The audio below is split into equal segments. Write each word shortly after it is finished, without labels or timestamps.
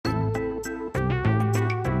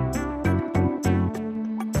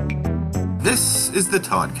is the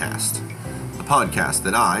Toddcast, a podcast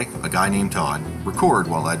that I, a guy named Todd, record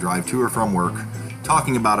while I drive to or from work,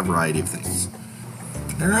 talking about a variety of things.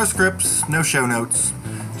 There are no scripts, no show notes,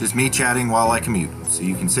 just me chatting while I commute, so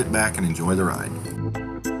you can sit back and enjoy the ride.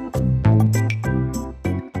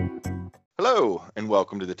 Hello, and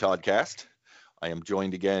welcome to the Toddcast. I am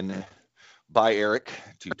joined again by Eric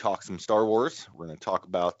to talk some Star Wars. We're going to talk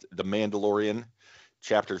about The Mandalorian,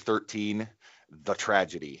 Chapter 13, The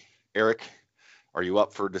Tragedy. Eric, are you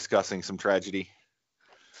up for discussing some tragedy?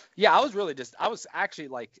 Yeah, I was actually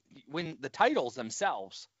like, when the titles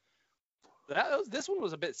themselves, this one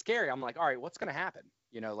was a bit scary. I'm like, all right, what's going to happen?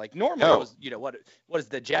 Like normally it was, what is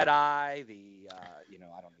the Jedi, I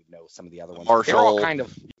don't even know some of the other ones. Marshall. They're all kind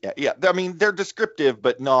of. Yeah. I mean, they're descriptive,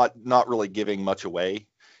 but not really giving much away.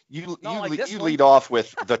 You lead off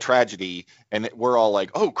with The Tragedy, and we're all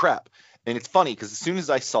like, oh, crap. And it's funny because as soon as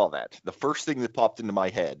I saw that, the first thing that popped into my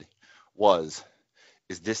head was,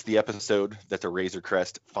 is this the episode that the Razor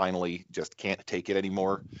Crest finally just can't take it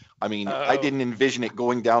anymore? I mean, I didn't envision it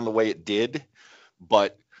going down the way it did,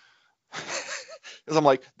 but because I'm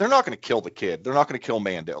like, they're not going to kill the kid. They're not going to kill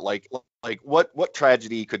Mando. Like what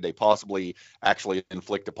tragedy could they possibly actually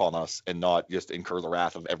inflict upon us and not just incur the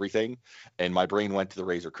wrath of everything? And my brain went to the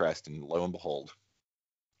Razor Crest, and lo and behold.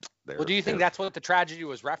 Well, do you think that's what the tragedy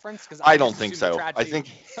was referenced? Because I don't think so. I think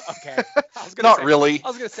okay. Really. I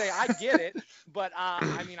was gonna say I get it, but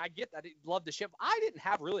I mean, I get that he loved the ship. I didn't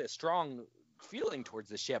have really a strong feeling towards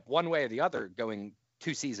the ship one way or the other going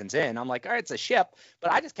 2 seasons in. I'm like, all right, it's a ship,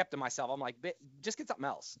 but I just kept to myself. I'm like, just get something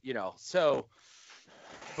else, So,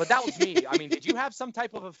 but that was me. I mean, did you have some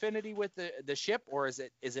type of affinity with the ship, or is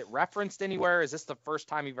it referenced anywhere? Is this the first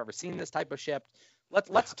time you've ever seen this type of ship?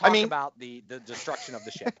 Let's talk about the destruction of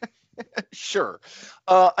the ship. Sure.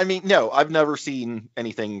 I mean, no, I've never seen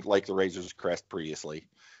anything like the Razor's Crest previously.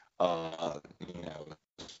 As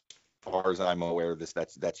far as I'm aware,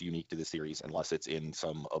 that's unique to the series, unless it's in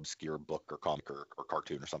some obscure book or comic or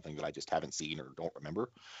cartoon or something that I just haven't seen or don't remember.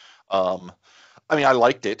 I mean, I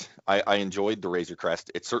liked it. I enjoyed the Razor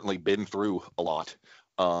Crest. It's certainly been through a lot.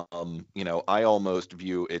 I almost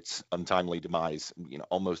view its untimely demise,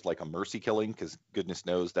 almost like a mercy killing, because goodness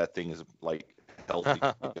knows that thing is like held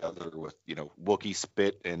together with, Wookiee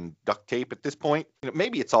spit and duct tape at this point.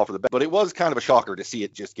 Maybe it's all for the best, but it was kind of a shocker to see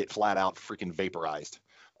it just get flat out freaking vaporized.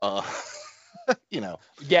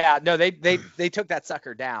 Yeah, no, they took that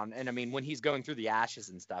sucker down, and I mean, when he's going through the ashes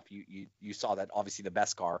and stuff, you saw that obviously the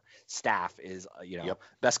Beskar staff is, Yep.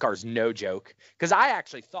 Beskar's no joke. Because I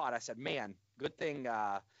actually thought, I said, man, good thing,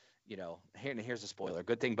 here's a spoiler.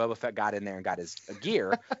 Good thing Boba Fett got in there and got his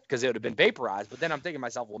gear, because it would have been vaporized. But then I'm thinking to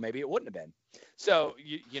myself, well, maybe it wouldn't have been. So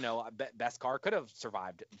Beskar could have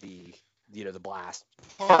survived the blast.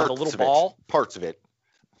 The little ball. Parts of it.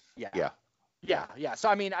 Yeah. So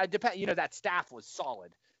I mean, I depend. That staff was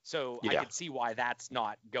solid, so Yeah. I could see why that's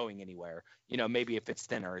not going anywhere. Maybe if it's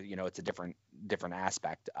thinner, it's a different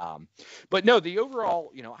aspect. But no, the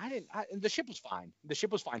overall, the ship was fine. The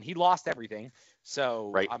ship was fine. He lost everything,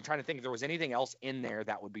 so right. I'm trying to think if there was anything else in there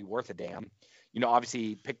that would be worth a damn. Obviously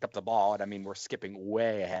he picked up the ball, and I mean, we're skipping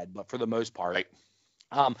way ahead, but for the most part, right.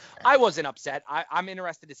 I wasn't upset. I'm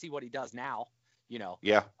interested to see what he does now.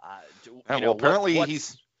 Yeah. Apparently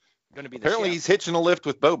he's going to be. He's hitching a lift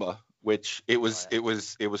with Boba, which it was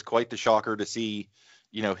quite the shocker to see,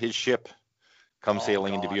 his ship come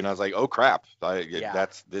sailing into view, and I was like, oh crap,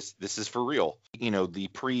 this is for real. The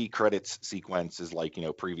pre-credits sequence is like,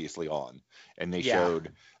 previously on, and they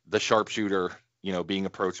showed the sharpshooter, being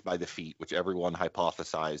approached by the Feet, which everyone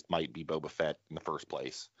hypothesized might be Boba Fett in the first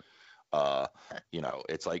place.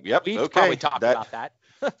 It's like, yep, we okay, probably talked about that.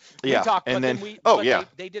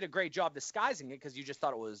 They did a great job disguising it, because you just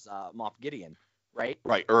thought it was Moff Gideon, right?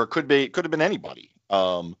 Right, or it could have been anybody.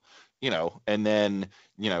 And then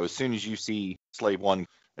as soon as you see Slave One,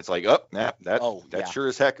 it's like, sure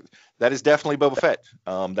as heck, that is definitely Boba Fett.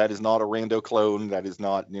 That is not a rando clone. That is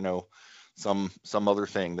not some other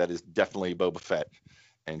thing. That is definitely Boba Fett.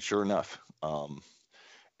 And sure enough,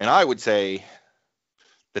 and I would say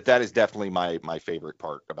that is definitely my favorite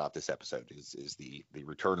part about this episode is the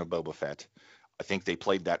return of Boba Fett. I think they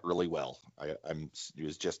played that really well. I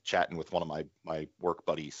was just chatting with one of my work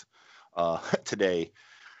buddies today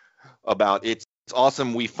about it's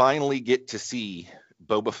awesome. We finally get to see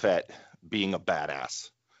Boba Fett being a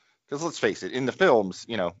badass. Because let's face it, in the films,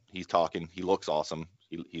 he's talking, he looks awesome,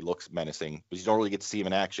 he looks menacing, but you don't really get to see him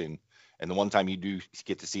in action. And the one time you do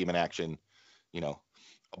get to see him in action,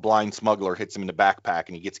 a blind smuggler hits him in the backpack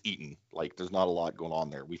and he gets eaten. Like, there's not a lot going on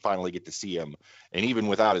there. We finally get to see him, and even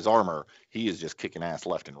without his armor, he is just kicking ass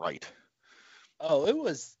left and right. Oh, it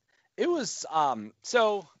was It was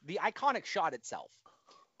so the iconic shot itself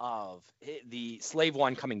of the Slave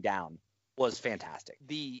One coming down was fantastic.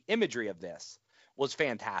 The imagery of this was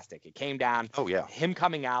fantastic. It came down. Oh yeah. Him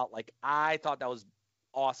coming out, like I thought that was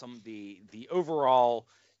awesome. The overall,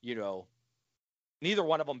 neither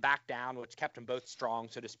one of them backed down, which kept them both strong,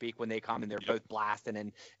 so to speak, when they come and they're both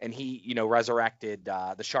blasting. And he, resurrected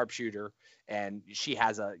the sharpshooter, and she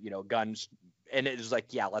has a gun, and it was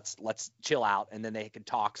like, yeah, let's chill out, and then they can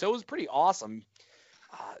talk. So it was pretty awesome.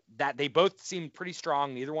 That they both seemed pretty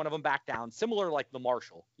strong. Neither one of them backed down. Similar like the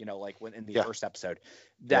Marshal, like when in the first episode,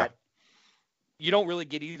 that you don't really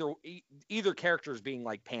get either characters being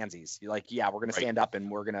like pansies. You're like, yeah, we're gonna stand up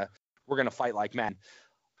and we're gonna fight like men.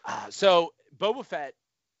 So Boba Fett,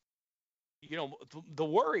 the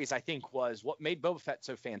worries I think was what made Boba Fett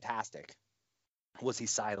so fantastic was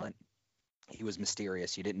he's silent. He was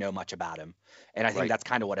mysterious. You didn't know much about him, and I think that's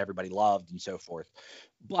kind of what everybody loved and so forth.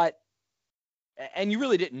 And you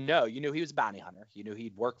really didn't know. You knew he was a bounty hunter. You knew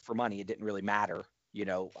he'd work for money. It didn't really matter. You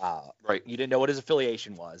didn't know what his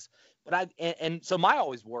affiliation was. But so my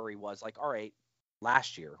always worry was like, all right,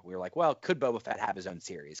 last year we were like, well, could Boba Fett have his own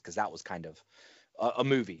series? Because that was kind of a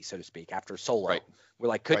movie, so to speak, after Solo. Right. We're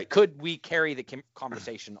like, could we carry the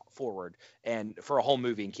conversation forward and for a whole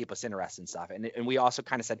movie and keep us interested and stuff? And we also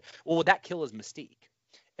kind of said, well, would that kill his mystique?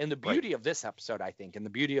 And the beauty of this episode, I think, and the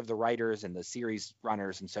beauty of the writers and the series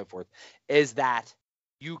runners and so forth, is that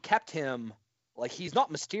you kept him like he's not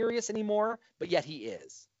mysterious anymore, but yet he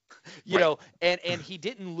is. And he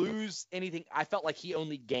didn't lose anything. I felt like he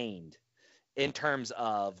only gained in terms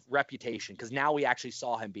of reputation, because now we actually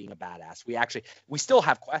saw him being a badass. We still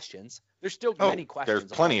have questions. There's still many questions.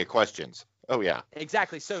 There's plenty of questions. Oh yeah.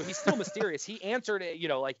 Exactly. So he's still mysterious. He answered it,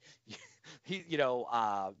 like he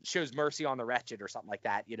shows mercy on the wretched or something like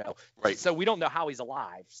that, Right. So we don't know how he's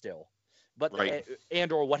alive still. But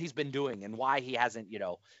and or what he's been doing and why he hasn't,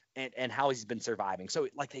 and how he's been surviving. So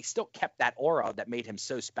like they still kept that aura that made him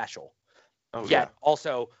so special. Oh, yet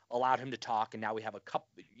also allowed him to talk, and now we have a couple,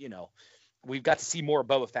 we've got to see more of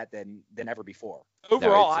Boba Fett than ever before.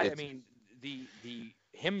 Overall, I mean, the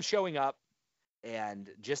him showing up and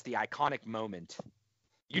just the iconic moment,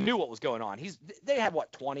 you knew what was going on. They had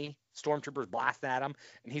 20 stormtroopers blasting at him,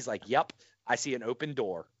 and he's like, "Yep, I see an open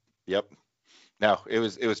door." Yep. No, it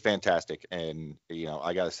was fantastic, and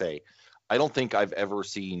I gotta say, I don't think I've ever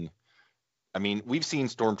seen. I mean, we've seen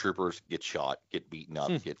stormtroopers get shot, get beaten up,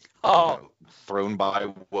 get thrown by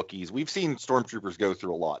Wookiees. We've seen stormtroopers go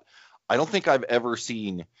through a lot. I don't think I've ever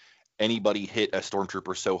seen anybody hit a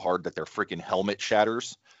stormtrooper so hard that their freaking helmet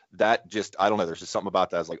shatters. That just, I don't know. There's just something about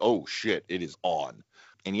that. It's like, oh shit, it is on.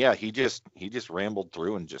 And yeah, he just rambled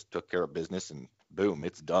through and just took care of business, and boom,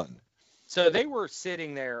 it's done. So they were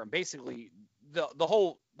sitting there, and basically the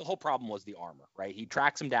whole problem was the armor, right? He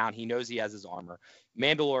tracks him down. He knows he has his armor.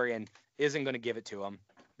 Mandalorian isn't going to give it to him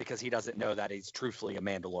because he doesn't know that he's truthfully a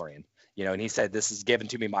Mandalorian, and he said, this is given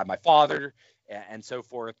to me by my father and so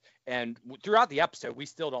forth. And throughout the episode, we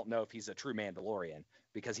still don't know if he's a true Mandalorian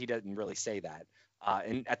because he doesn't really say that.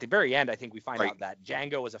 And at the very end, I think we find out that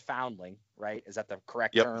Jango is a foundling, right? Is that the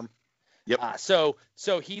correct term? Yep. So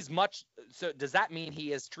he's so does that mean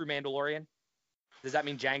he is true Mandalorian? Does that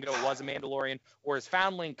mean Jango was a Mandalorian, or is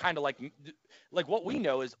foundling kind of like what we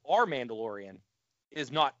know is our Mandalorian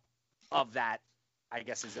is not of that, I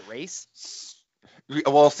guess, is it race?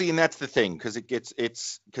 Well, see, and that's the thing, because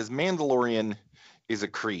because Mandalorian is a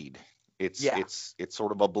creed. It's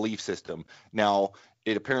sort of a belief system. Now,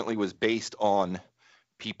 it apparently was based on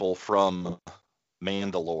people from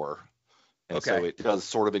Mandalore, and so it does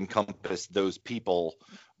sort of encompass those people,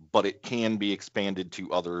 but it can be expanded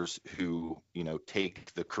to others who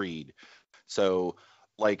take the creed. So,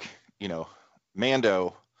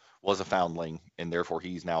 Mando was a foundling, and therefore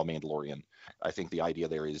he's now a Mandalorian. I think the idea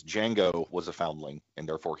there is Jango was a foundling, and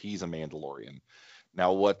therefore he's a Mandalorian.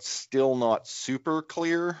 Now, what's still not super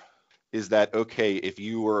clear is that, okay, if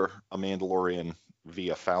you were a Mandalorian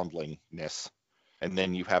via foundlingness, and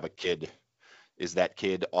then you have a kid, is that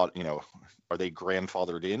kid, are they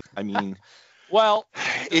grandfathered in? I mean, well,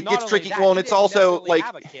 it gets tricky. Well, and it's also like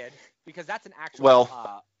have a kid, because that's an actual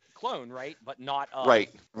clone, right? But not right.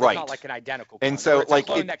 Not like an identical clone. And so it's a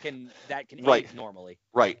clone that can age normally.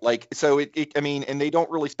 Right. So I mean, and they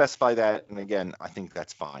don't really specify that. And again, I think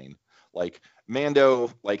that's fine. Like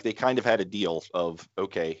Mando, they kind of had a deal of,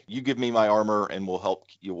 okay, you give me my armor and we'll help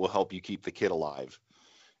you keep the kid alive.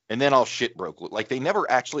 And then all shit broke. They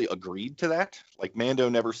never actually agreed to that. Mando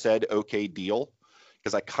never said, okay, deal.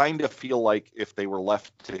 Because I kind of feel like if they were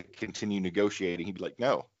left to continue negotiating, he'd be like,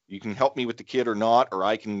 no, You can help me with the kid or not, or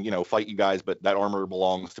I can, fight you guys, but that armor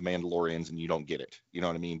belongs to Mandalorians and you don't get it. You know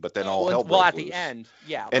what I mean? But then all hell broke at loose. The end,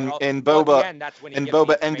 yeah. And Boba, at the end, that's when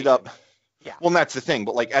Boba ended up. Yeah. Well, and that's the thing.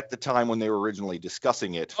 But like at the time when they were originally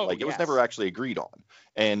discussing it, it was never actually agreed on.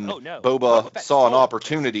 And Boba saw an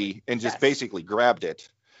opportunity and just basically grabbed it.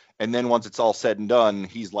 And then once it's all said and done,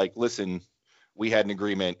 he's like, listen, we had an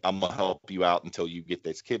agreement. I'm going to help you out until you get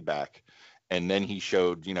this kid back. And then he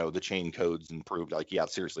showed, the chain codes and proved like, yeah,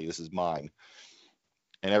 seriously, this is mine.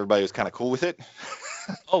 And everybody was kind of cool with it.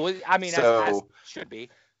 I mean, as should be.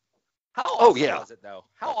 How awesome was it though?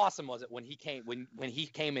 How awesome was it when he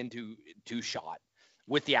came into shot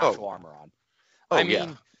with the actual armor on? I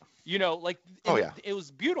mean, it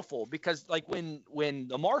was beautiful because like when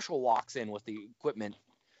the Marshal walks in with the equipment,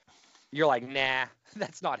 you're like, nah,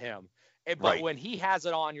 that's not him. But when he has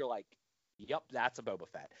it on, you're like, yep, that's a Boba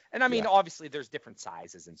Fett. And I mean, obviously there's different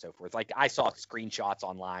sizes and so forth. Like I saw screenshots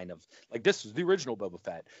online of like, this is the original Boba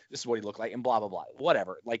Fett. This is what he looked like and blah, blah, blah,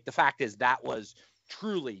 whatever. Like the fact is that was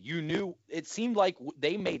truly, you knew, it seemed like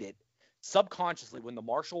they made it subconsciously. When the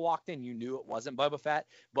Marshal walked in, you knew it wasn't Boba Fett,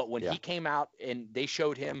 but when he came out and they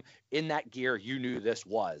showed him in that gear, you knew this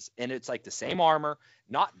was. And it's like the same armor,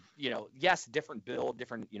 not, yes, different build,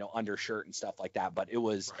 different, undershirt and stuff like that, but it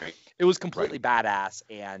was completely badass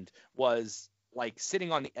and was like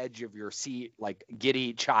sitting on the edge of your seat, like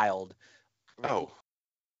giddy child.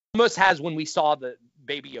 Almost has when we saw the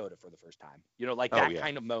Baby Yoda for the first time, like that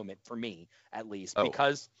kind of moment for me, at least,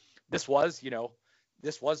 because this was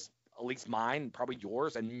at least mine, probably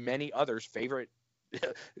yours, and many others' favorite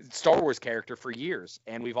Star Wars character for years.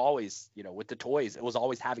 And we've always, with the toys, it was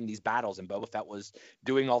always having these battles, and Boba Fett was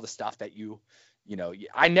doing all the stuff that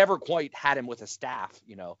I never quite had him with a staff,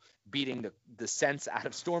 beating the sense out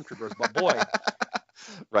of stormtroopers, but boy,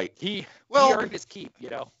 he earned his keep,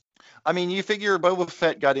 I mean, you figure Boba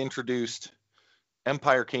Fett got introduced,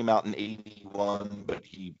 Empire came out in 81, but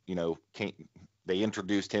he, they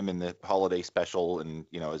introduced him in the holiday special and,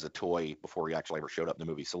 as a toy before he actually ever showed up in the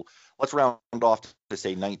movie. So let's round off to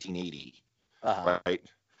say 1980, right?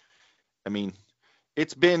 I mean,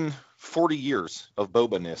 it's been 40 years of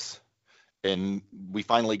Boba-ness, and we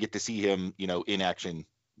finally get to see him, in action,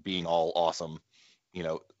 being all awesome,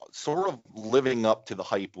 sort of living up to the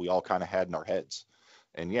hype we all kind of had in our heads.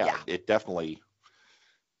 And it definitely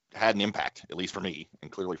had an impact, at least for me,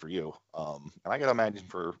 and clearly for you. And I gotta imagine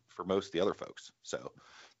for most of the other folks. So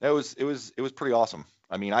it was pretty awesome.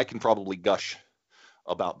 I mean, I can probably gush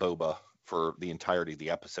about Boba for the entirety of the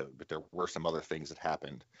episode, but there were some other things that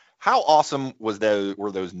happened. How awesome were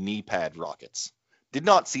those knee pad rockets? Did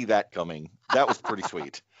not see that coming. That was pretty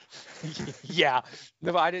sweet.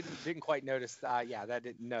 No, I didn't quite notice. I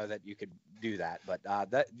didn't know that you could do that, but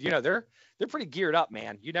that they're pretty geared up,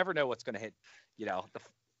 man. You never know what's going to hit.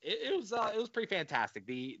 It was pretty fantastic.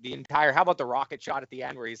 The entire, how about the rocket shot at the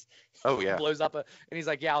end where he's blows up and he's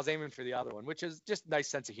like, I was aiming for the other one, which is just a nice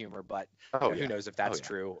sense of humor, but who knows if that's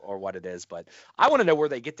true or what it is. But I want to know where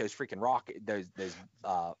they get those freaking those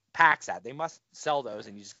packs at. They must sell those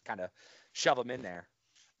and you just kind of shove them in there.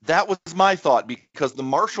 That was my thought, because the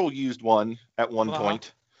Marshal used one at one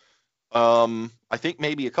point. I think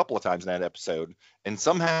maybe a couple of times in that episode, and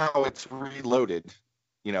somehow it's reloaded,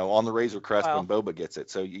 on the Razor Crest when Boba gets it.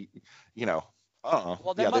 So I don't know.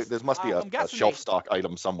 Well, there must be a shelf stock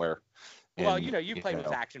item somewhere. Well, you played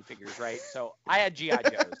with action figures, right? So I had G.I.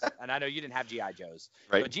 Joes, and I know you didn't have G.I. Joes.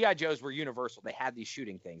 Right. But G.I. Joes were universal. They had these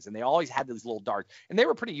shooting things, and they always had these little darts, and they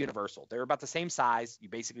were pretty universal. They were about the same size. You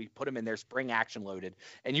basically put them in there, spring action loaded,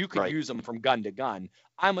 and you could use them from gun to gun.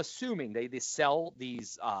 I'm assuming they sell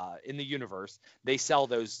these in the universe. They sell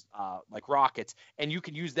those like rockets, and you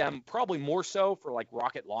can use them probably more so for like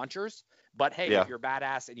rocket launchers. But hey, if you're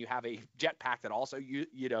badass and you have a jetpack that also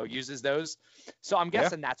uses those, so I'm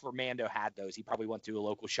guessing that's where Mando had those. He probably went to a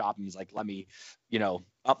local shop and he's like, "Let me,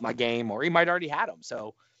 up my game," or he might already had them.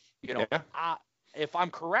 So, if I'm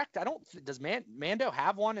correct, does Mando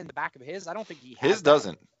have one in the back of his? I don't think he has. His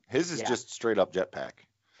doesn't. His is just straight up jetpack.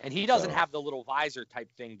 And he doesn't have the little visor type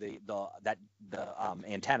thing, the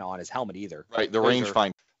antenna on his helmet either. Right, the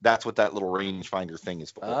rangefinder. That's what that little rangefinder thing is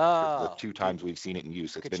for. The two times we've seen it in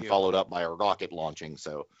use, it's been followed up by a rocket launching.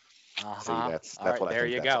 So, that's what I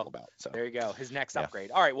think that's all about. So there you go. His next upgrade.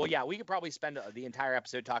 All right. Well, we could probably spend the entire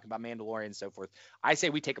episode talking about Mandalorian and so forth. I say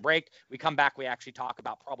we take a break. We come back. We actually talk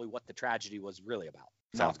about probably what the tragedy was really about.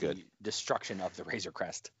 Sounds good. The destruction of the Razor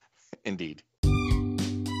Crest. Indeed.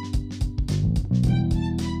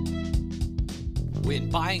 When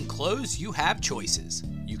buying clothes, you have choices.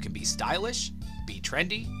 You can be stylish, be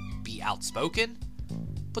trendy, be outspoken,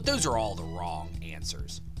 but those are all the wrong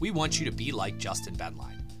answers. We want you to be like Justin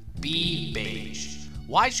Benline. Be beige.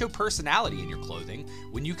 Why show personality in your clothing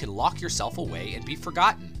when you can lock yourself away and be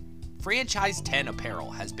forgotten? Franchise 10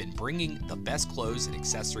 Apparel has been bringing the best clothes and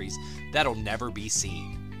accessories that'll never be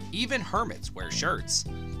seen. Even hermits wear shirts.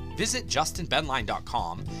 Visit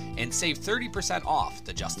justinbenline.com and save 30% off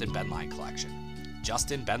the Justin Benline collection.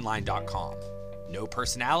 justinbenline.com. No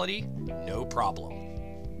personality, no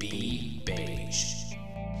problem. Be beige.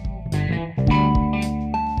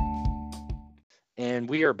 And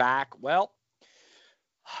we are back. Well,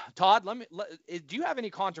 Todd, do you have any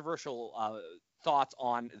controversial thoughts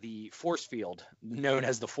on the force field known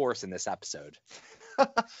as the Force in this episode?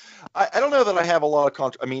 I don't know that I have a lot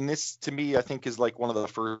of I mean, this to me, I think is like one of the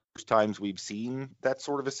first times we've seen that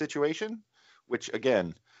sort of a situation, which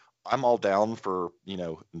again, I'm all down for,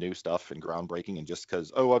 new stuff and groundbreaking, and just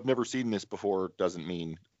because, I've never seen this before doesn't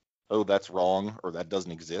mean, that's wrong or that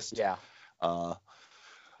doesn't exist. Yeah.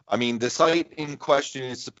 I mean, the site in question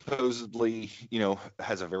is supposedly,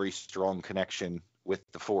 has a very strong connection with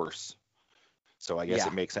the Force. So I guess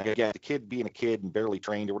it makes sense. Again, the kid being a kid and barely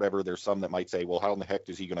trained or whatever, there's some that might say, well, how in the heck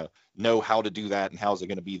is he going to know how to do that, and how is it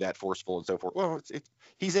going to be that forceful and so forth? Well,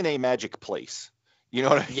 he's in a magic place. You know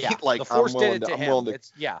what I mean? Yeah, like, the Force did it to him.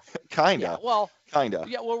 Kind of. Yeah, well, kind of.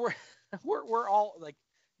 Yeah, well, we're all like,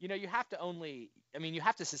 you have to you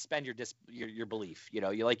have to suspend your belief.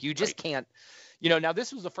 You just can't. Now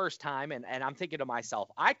this was the first time, and I'm thinking to myself,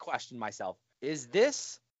 I questioned myself, is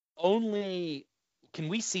this only, can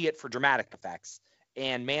we see it for dramatic effects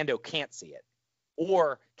and Mando can't see it,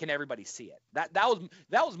 or can everybody see it? That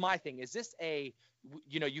was my thing. Is this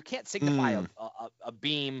you can't signify a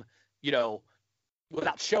beam,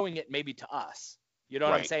 without showing it maybe to us. You know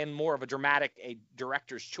what I'm saying? More of a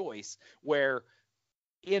director's choice, where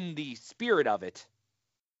in the spirit of it,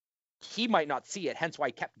 he might not see it, hence why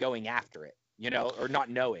he kept going after it, or not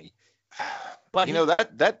knowing. But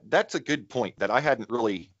that's a good point that I hadn't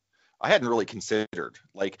really considered.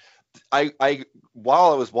 Like, I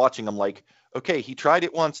while I was watching, I'm like, okay, he tried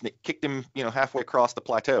it once and it kicked him, halfway across the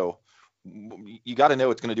plateau. You got to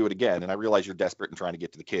know it's going to do it again. And I realize you're desperate and trying to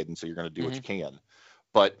get to the kid, and so you're going to do what you can.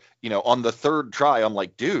 But, on the third try, I'm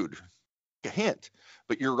like, dude, a hint.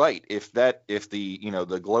 But you're right. If the,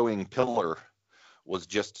 the glowing pillar was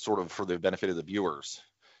just sort of for the benefit of the viewers,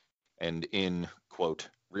 and in, quote,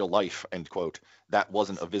 real life, end quote, that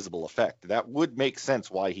wasn't a visible effect, that would make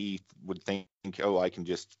sense why he would think, I can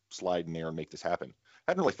just slide in there and make this happen.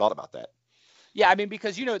 I hadn't really thought about that. Yeah, I mean,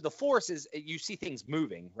 because the Force is, you see things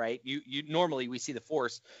moving, right? You normally we see the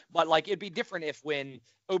Force, but like it'd be different if when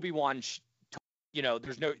Obi-Wan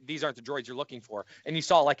these aren't the droids you're looking for, and you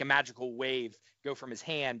saw like a magical wave go from his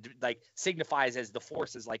hand, like signifies as the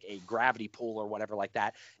Force is like a gravity pull or whatever like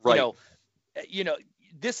that. Right.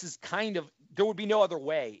 This is kind of, there would be no other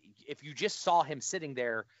way. If you just saw him sitting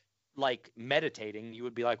there like meditating, you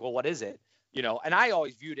would be like, well, what is it? And I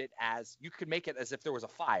always viewed it as, you could make it as if there was a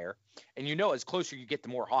fire, and as closer you get, the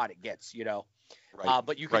more hot it gets, Right.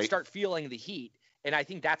 But you can start feeling the heat. And I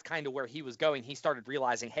think that's kind of where he was going. He started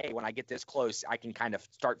realizing, hey, when I get this close, I can kind of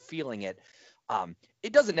start feeling it.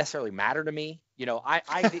 It doesn't necessarily matter to me.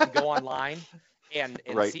 I didn't go online and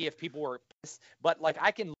see if people were pissed, but like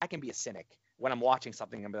I can be a cynic when I'm watching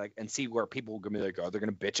something and be like, and see where people are gonna be like, oh, they're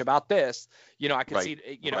gonna bitch about this. I can see,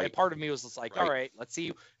 and part of me was just like, all right, let's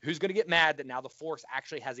see who's gonna get mad that now the Force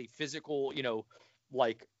actually has a physical,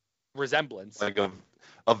 like resemblance, like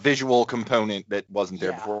a visual component that wasn't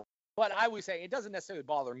there before. But I would say it doesn't necessarily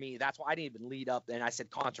bother me. That's why I didn't even lead up. And I said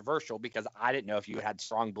controversial, because I didn't know if you had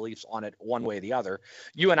strong beliefs on it one way or the other.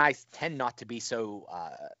 You and I tend not to be so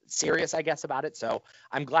serious, I guess, about it. So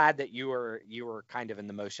I'm glad that you were kind of in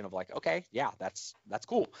the motion of like, okay, yeah, that's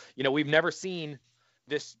cool. We've never seen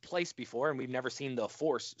this place before, and we've never seen the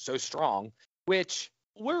Force so strong. Which,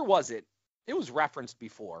 where was it? It was referenced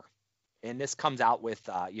before, and this comes out with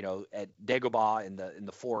at Dagobah in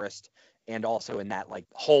the forest. And also in that like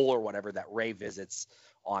hole or whatever that Rey visits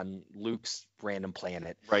on Luke's random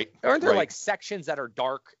planet. Right. Aren't there like sections that are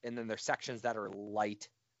dark and then there's sections that are light?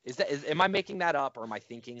 Am I making that up, or am I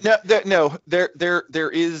thinking? No.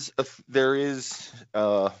 There is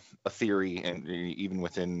a theory, and even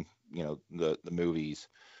within the movies,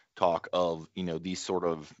 talk of these sort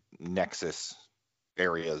of nexus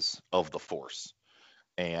areas of the Force,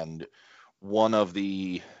 and one of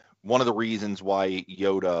the reasons why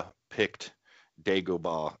Yoda picked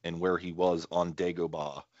Dagobah and where he was on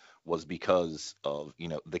Dagobah was because of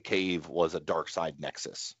the cave was a dark side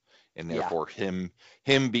nexus, and therefore him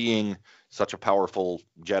being such a powerful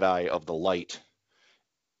Jedi of the light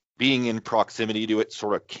being in proximity to it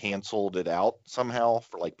sort of canceled it out somehow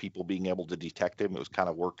for like people being able to detect him. It was kind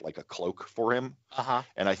of worked like a cloak for him.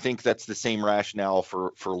 And I think that's the same rationale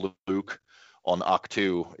for Luke on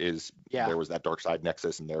Ahch-To is there was that dark side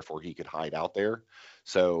nexus and therefore he could hide out there.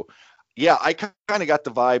 So yeah, I kind of got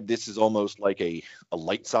the vibe this is almost like a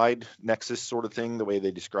light side nexus sort of thing, the way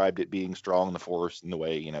they described it being strong in the Force and the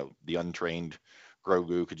way, you know, the untrained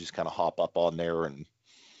Grogu could just kind of hop up on there and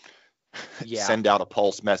send out a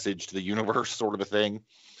pulse message to the universe sort of a thing.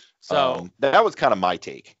 So that was kind of my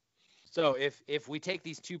take. So if we take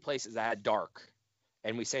these two places that had dark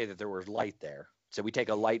and we say that there was light there, so we take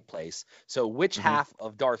a light place. So which half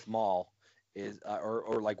of Darth Maul is,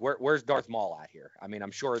 or like where's Darth Maul at here? I mean,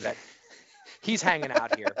 I'm sure that he's hanging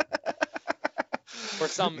out here, or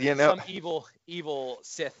some evil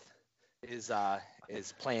Sith is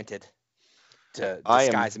planted to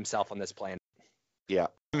disguise himself on this planet. Yeah,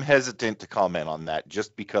 I'm hesitant to comment on that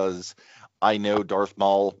just because I know Darth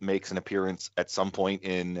Maul makes an appearance at some point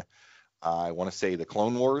in I want to say the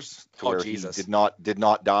Clone Wars, where Jesus. He did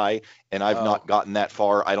not die, and I've not gotten that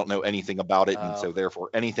far. I don't know anything about it, and so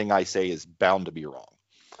therefore anything I say is bound to be wrong.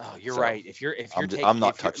 Oh, you're right. If you're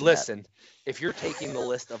taking the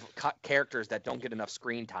list of characters that don't get enough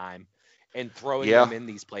screen time and throwing them in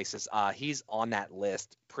these places, he's on that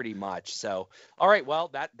list pretty much. So, all right,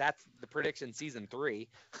 well that's the prediction season 3.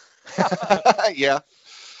 Yeah.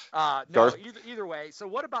 No, either way. So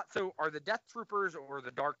what about, are the Death Troopers or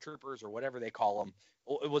the Dark Troopers or whatever they call them,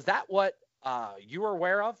 was that what you were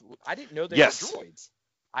aware of? I didn't know they were droids.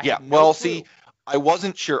 See, I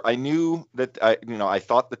wasn't sure. I knew that, I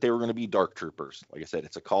thought that they were going to be Dark Troopers. Like I said,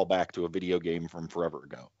 it's a callback to a video game from forever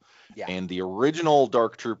ago. Yeah. And the original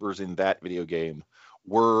Dark Troopers in that video game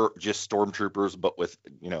were just stormtroopers, but with,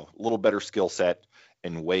 a little better skill set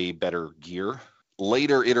and way better gear.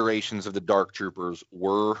 Later iterations of the Dark Troopers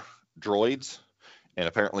were droids, and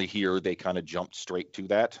apparently here they kind of jumped straight to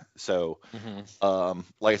that. So,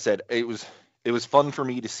 like I said, it was fun for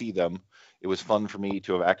me to see them. It was fun for me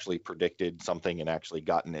to have actually predicted something and actually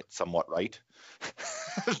gotten it somewhat right.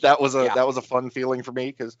 That was a fun feeling for me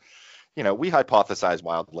because, we hypothesize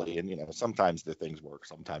wildly, and sometimes the things work,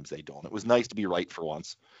 sometimes they don't. It was nice to be right for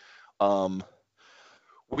once.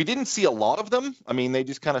 We didn't see a lot of them. I mean, they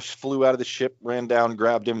just kind of flew out of the ship, ran down,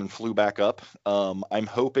 grabbed him, and flew back up. I'm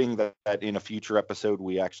hoping that in a future episode,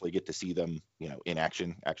 we actually get to see them, in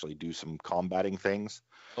action, actually do some combating things.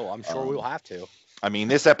 Oh, I'm sure we'll have to. I mean,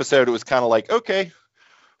 this episode, it was kind of like, okay,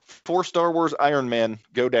 4 Star Wars Iron Man,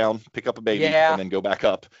 go down, pick up a baby, and then go back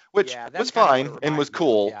up, which was fine and was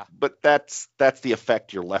cool. Yeah. But that's the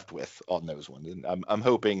effect you're left with on those ones. And I'm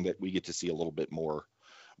hoping that we get to see a little bit more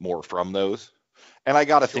from those. And I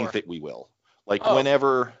got to think that we will. Like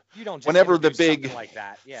whenever the big like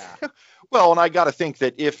that. Yeah. Well, and I got to think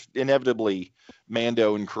that if inevitably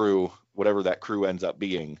Mando and crew, whatever that crew ends up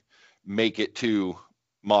being, make it to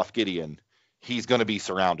Moff Gideon, he's going to be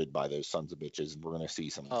surrounded by those sons of bitches, and we're going to see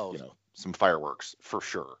some some fireworks for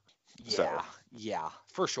sure. Yeah,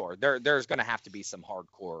 for sure. There's going to have to be some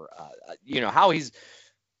hardcore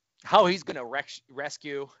how he's going to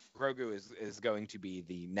rescue Grogu is going to be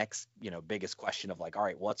the next, biggest question of like, all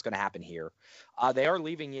right, what's going to happen here? They are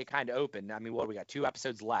leaving it kind of open. I mean, we got 2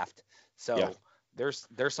 episodes left. So there's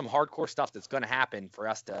some hardcore stuff that's going to happen for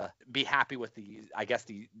us to be happy with the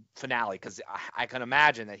finale. Cause I can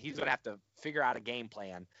imagine that he's going to have to figure out a game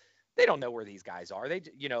plan. They don't know where these guys are. They,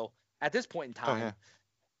 at this point in time,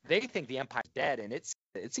 they think the Empire's dead, and it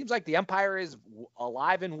seems like the Empire is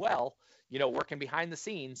alive and well, working behind the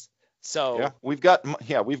scenes. So we've got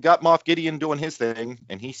Moff Gideon doing his thing,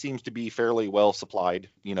 and he seems to be fairly well supplied.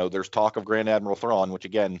 There's talk of Grand Admiral Thrawn, which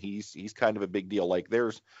again, he's kind of a big deal. Like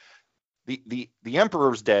there's the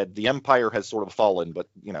Emperor's dead, the Empire has sort of fallen, but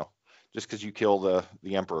just because you kill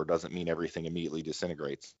the Emperor doesn't mean everything immediately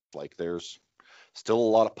disintegrates. Like there's still a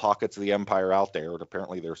lot of pockets of the Empire out there, and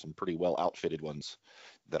apparently there's some pretty well outfitted ones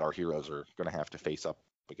that our heroes are going to have to face up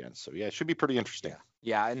against. So it should be pretty interesting.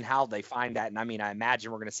 Yeah, and how they find that. And I mean, I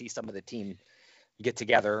imagine we're going to see some of the team get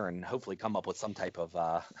together and hopefully come up with some type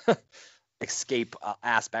of escape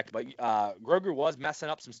aspect. But Grogu was messing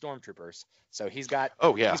up some stormtroopers, so he's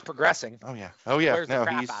progressing. There's the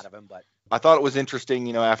crap out of him. But I thought it was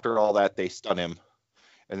interesting, after all that, they stun him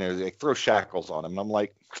and they throw shackles on him, and I'm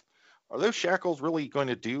like, are those shackles really going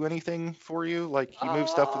to do anything for you? Like he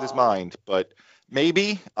moves stuff with his mind, but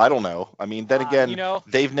maybe, I don't know. I mean, then again,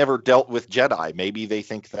 they've never dealt with Jedi. Maybe they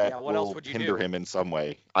think that will hinder him in some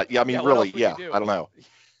way. I don't know.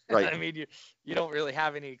 Right. I mean, you don't really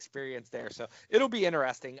have any experience there, so it'll be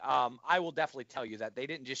interesting. I will definitely tell you that they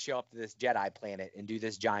didn't just show up to this Jedi planet and do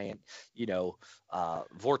this giant,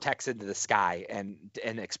 vortex into the sky and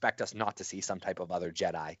expect us not to see some type of other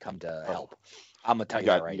Jedi come to help. I'm gonna tell you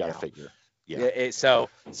that right now. You got to figure. Yeah. So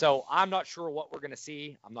I'm not sure what we're going to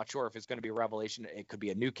see. I'm not sure if it's going to be a revelation. It could be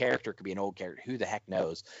a new character. It could be an old character. Who the heck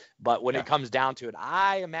knows? But when it comes down to it,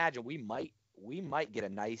 I imagine we might get a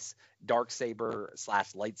nice Darksaber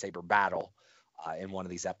 / lightsaber battle in one of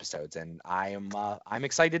these episodes, and I'm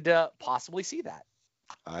excited to possibly see that.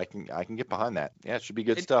 I can get behind that. Yeah, it should be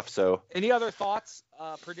good stuff. So, any other thoughts,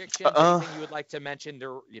 predictions, anything you would like to mention?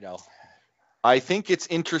 I think it's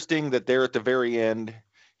interesting that there at the very end,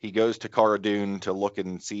 he goes to Cara Dune to look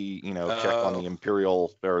and see, check on the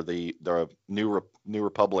Imperial or the New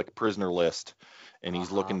Republic prisoner list, and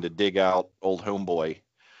he's looking to dig out old homeboy.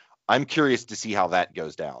 I'm curious to see how that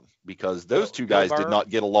goes down, because those two guys did not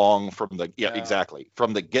get along from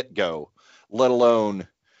the get-go, let alone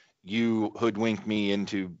you hoodwinked me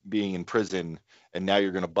into being in prison and now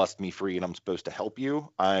you're going to bust me free and I'm supposed to help you.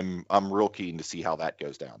 I'm real keen to see how that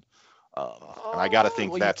goes down. And I got to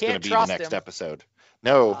think that's going to be the next episode.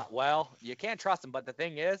 No. Well, you can't trust him, but the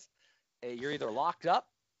thing is, you're either locked up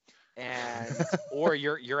or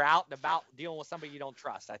you're out and about dealing with somebody you don't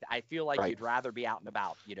trust. I feel like you'd rather be out and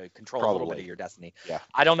about, control a little bit of your destiny. Yeah.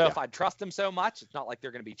 I don't know if I'd trust him so much. It's not like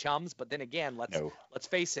they're going to be chums, but then again, let's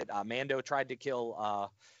face it. Mando tried to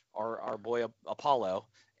kill our boy Apollo,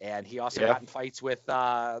 and he also got in fights with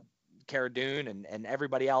Cara Dune and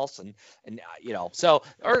everybody else, and so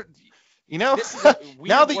now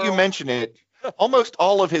that you mention it, almost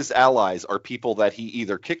all of his allies are people that he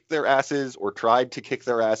either kicked their asses or tried to kick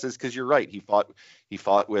their asses. Because you're right, he fought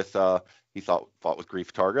with Greef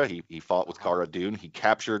Targa. He fought with Cara Dune. He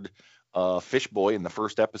captured Fish Boy in the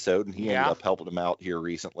first episode, and he ended up helping him out here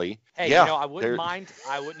recently. Hey, I wouldn't mind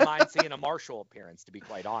seeing a Marshall appearance, to be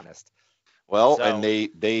quite honest. Well, and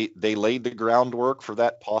they laid the groundwork for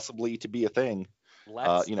that possibly to be a thing.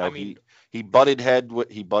 He butted heads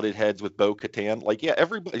with Bo-Katan.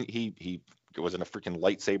 Everybody he was in a freaking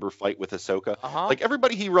lightsaber fight with Ahsoka.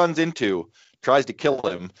 Everybody he runs into tries to kill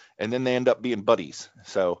him, and then they end up being buddies.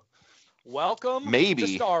 So welcome to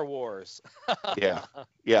Star Wars. yeah.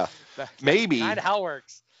 Maybe kind of how it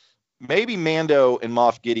works. Maybe Mando and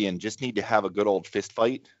Moff Gideon just need to have a good old fist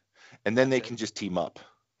fight, and then they can just team up.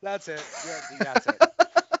 That's it. Yeah, that's it.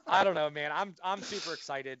 I don't know, man. I'm super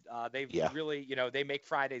excited. They've really, they make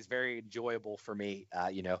Fridays very enjoyable for me.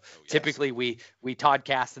 Typically we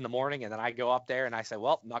Toddcast in the morning, and then I go up there and I say,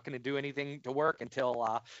 well, I'm not going to do anything to work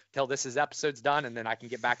until this episode's done, and then I can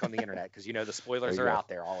get back on the internet, because the spoilers are out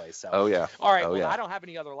there always. So. Oh yeah. All right. I don't have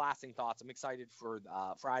any other lasting thoughts. I'm excited for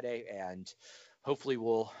Friday, and hopefully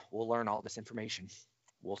we'll learn all this information.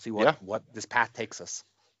 We'll see what this path takes us.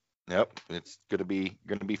 Yep, it's gonna be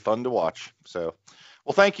fun to watch. So,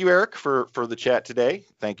 well, thank you, Eric, for the chat today.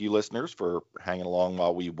 Thank you, listeners, for hanging along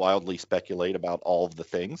while we wildly speculate about all of the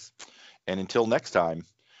things. And until next time,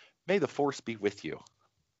 may the Force be with you.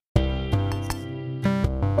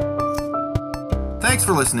 Thanks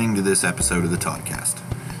for listening to this episode of the Toddcast.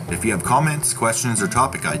 If you have comments, questions, or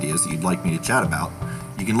topic ideas that you'd like me to chat about,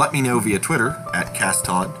 you can let me know via Twitter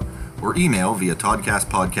 @CastTodd or email via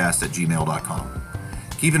toddcastpodcast@gmail.com.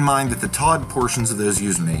 Keep in mind that the Todd portions of those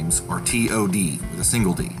usernames are TOD with a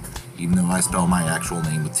single D, even though I spell my actual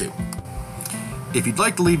name with two. If you'd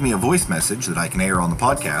like to leave me a voice message that I can air on the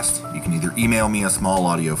podcast, you can either email me a small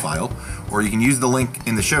audio file, or you can use the link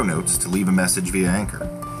in the show notes to leave a message via Anchor.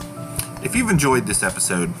 If you've enjoyed this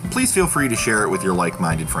episode, please feel free to share it with your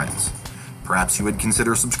like-minded friends. Perhaps you would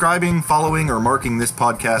consider subscribing, following, or marking this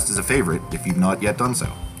podcast as a favorite if you've not yet done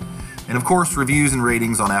so. And of course, reviews and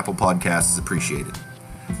ratings on Apple Podcasts is appreciated.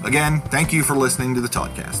 Again, thank you for listening to the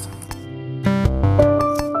Toddcast.